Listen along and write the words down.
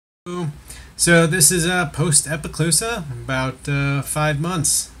So this is post Epclusa, about 5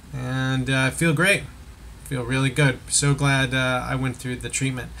 months, and I feel great. Feel really good. So glad I went through the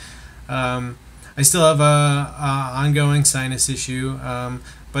treatment. I still have a ongoing sinus issue,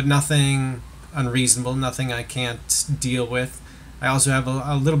 but nothing unreasonable, nothing I can't deal with. I also have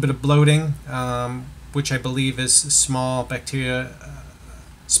a little bit of bloating, which I believe is small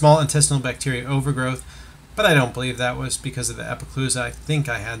intestinal bacteria overgrowth. But I don't believe that was because of the Epclusa. I think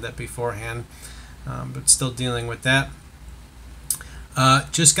I had that beforehand, but still dealing with that.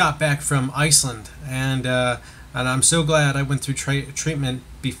 Just got back from Iceland, and I'm so glad I went through treatment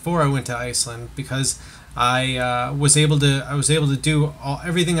before I went to Iceland, because I was able to do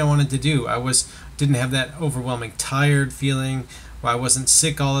everything I wanted to do. Didn't have that overwhelming tired feeling. I wasn't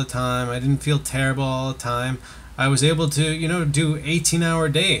sick all the time. I didn't feel terrible all the time. I was able to, do 18-hour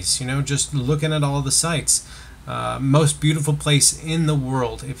days, just looking at all the sites. Most beautiful place in the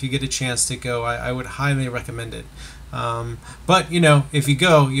world. If you get a chance to go, I would highly recommend it. But if you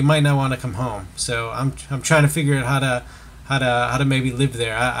go, you might not want to come home. So I'm trying to figure out how to maybe live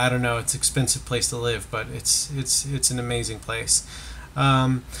there. I don't know. It's an expensive place to live, but it's an amazing place.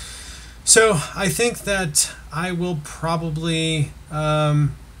 So I think that I will probably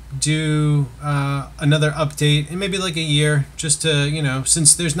do another update in maybe like a year, just to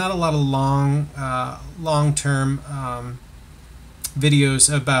since there's not a lot of long-term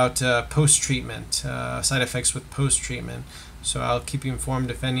videos about post-treatment side effects with post-treatment, so I'll keep you informed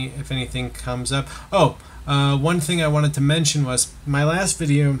if anything comes up. One thing I wanted to mention was my last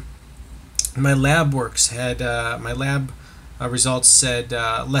video. My lab works had my lab results said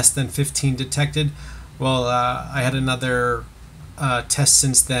less than 15 detected. Well, I had another test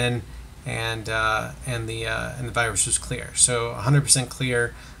since then, and the virus was clear. So 100%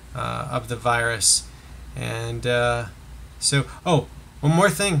 clear of the virus. And one more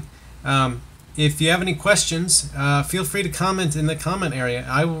thing. If you have any questions, feel free to comment in the comment area.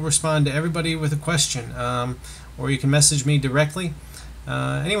 I will respond to everybody with a question, or you can message me directly.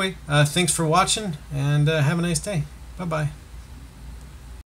 Anyway, thanks for watching, and have a nice day. Bye-bye.